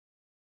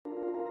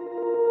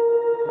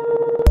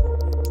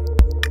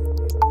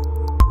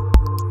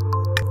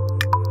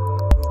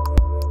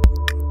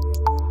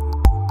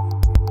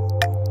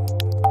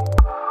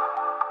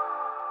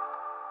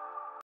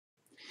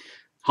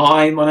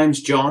Hi, my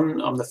name's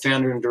John. I'm the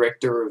founder and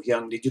director of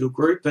Young Digital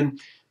Group, and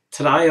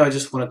today I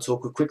just want to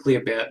talk quickly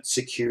about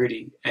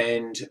security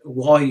and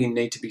why you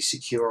need to be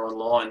secure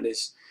online.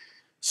 There's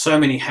so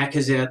many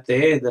hackers out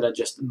there that are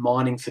just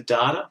mining for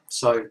data.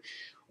 So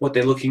what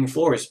they're looking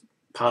for is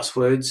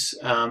passwords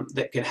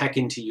that can hack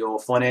into your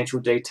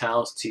financial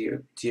details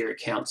to your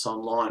accounts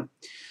online.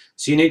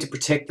 So you need to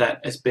protect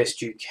that as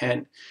best you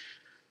can.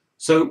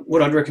 So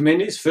what I'd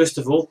recommend is, first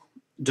of all,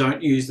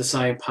 don't use the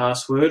same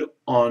password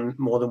on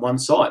more than one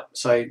site.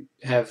 So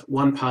have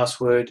one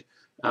password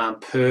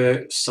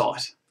per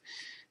site.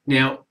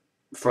 Now,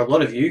 for a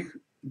lot of you,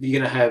 you're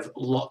going to have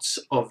lots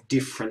of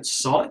different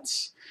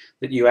sites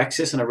that you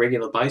access on a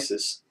regular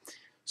basis.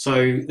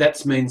 So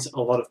that means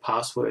a lot of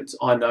passwords.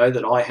 I know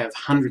that I have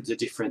hundreds of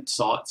different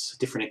sites,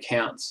 different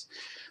accounts,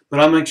 but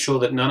I make sure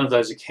that none of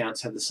those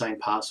accounts have the same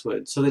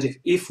password, so that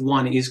if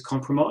one is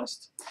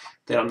compromised,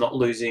 then I'm not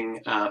losing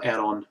out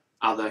on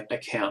other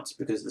accounts,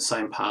 because the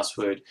same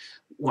password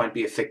won't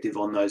be effective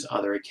on those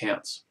other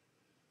accounts.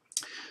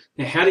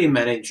 Now, how do you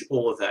manage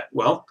all of that?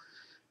 Well,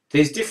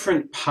 there's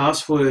different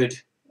password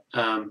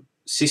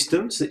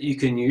systems that you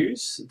can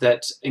use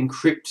that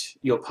encrypt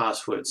your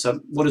password.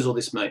 So what does all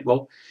this mean?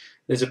 Well,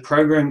 there's a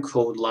program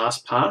called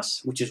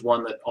LastPass, which is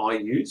one that I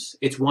use.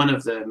 It's one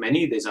of the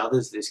many. There's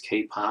others. There's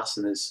KeyPass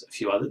and there's a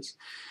few others.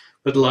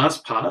 But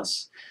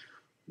LastPass,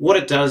 what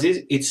it does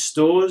is it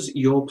stores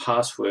your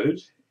password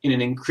in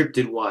an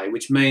encrypted way,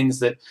 which means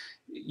that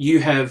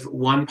you have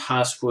one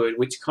password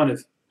which kind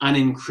of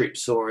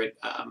unencrypts, or it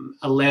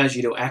allows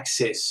you to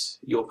access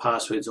your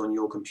passwords on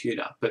your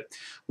computer. But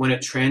when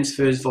it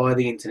transfers via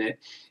the internet,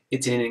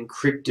 it's an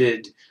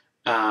encrypted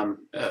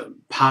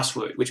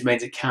password, which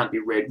means it can't be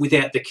read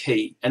without the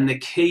key. And the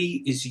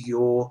key is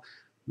your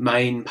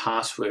main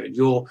password,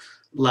 your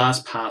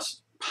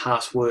LastPass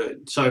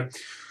password. So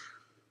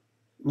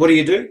what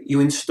do?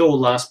 You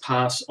install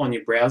LastPass on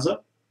your browser.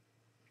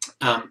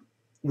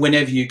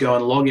 Whenever you go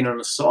and log in on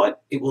a site,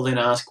 it will then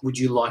ask, would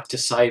you like to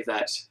save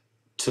that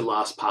to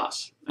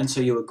LastPass? And so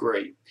you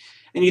agree.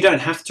 And you don't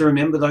have to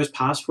remember those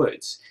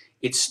passwords.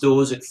 It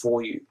stores it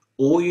for you.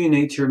 All you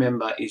need to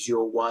remember is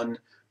your one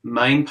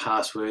main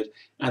password,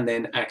 and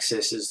then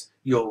accesses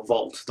your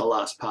vault, the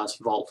LastPass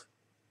vault.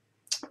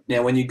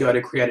 Now, when you go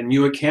to create a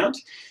new account,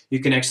 you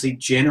can actually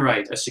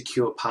generate a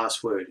secure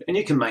password, and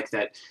you can make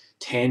that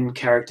 10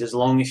 characters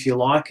long if you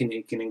like, and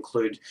you can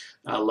include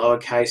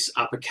lowercase,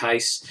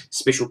 uppercase,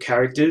 special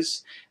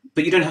characters,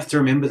 but you don't have to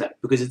remember that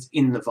because it's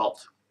in the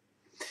vault.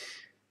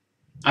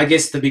 I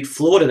guess the big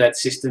flaw to that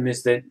system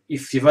is that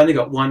if you've only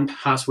got one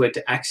password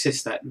to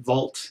access that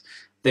vault,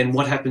 then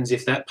what happens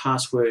if that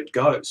password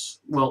goes?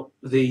 Well,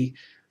 the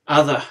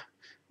other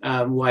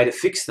way to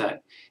fix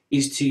that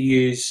is to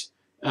use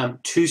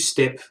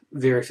two-step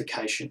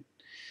verification.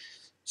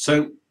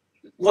 So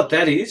what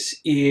that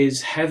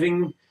is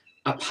having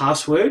a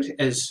password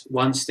as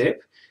one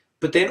step,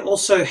 but then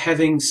also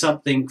having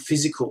something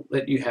physical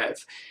that you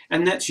have.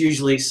 And that's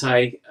usually,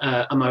 say,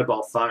 a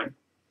mobile phone.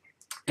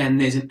 And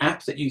there's an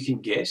app that you can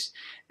get,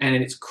 and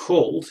it's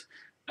called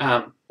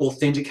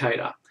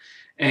Authenticator.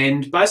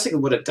 And basically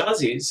what it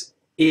does is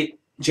it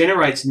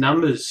generates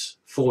numbers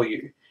for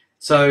you.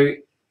 So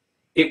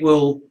it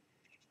will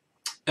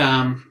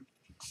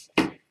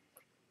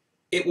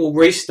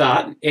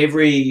restart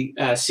every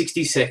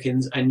 60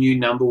 seconds. A new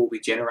number will be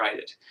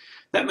generated.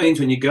 That means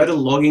when you go to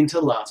log into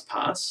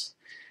LastPass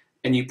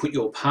and you put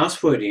your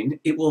password in,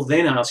 it will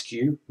then ask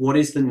you what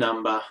is the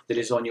number that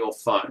is on your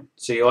phone.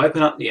 So you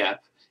open up the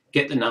app,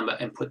 get the number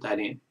and put that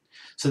in.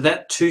 So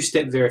that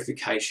two-step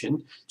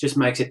verification just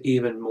makes it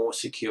even more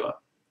secure.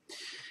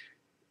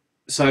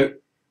 So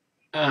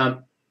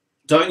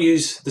don't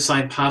use the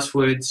same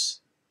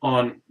passwords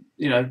on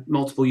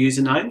multiple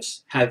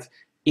usernames. Have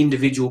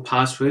individual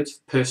passwords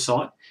per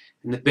site,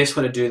 and the best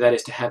way to do that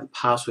is to have a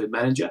password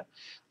manager.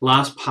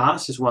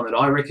 LastPass is one that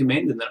I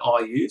recommend and that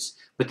I use,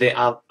 but there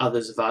are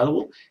others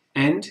available,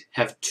 and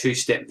have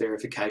two-step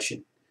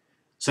verification.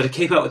 So to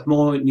keep up with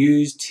more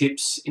news,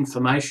 tips,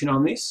 information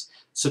on this,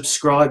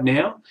 subscribe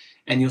now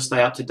and you'll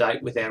stay up to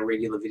date with our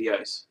regular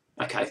videos.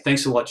 Okay,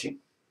 thanks for watching.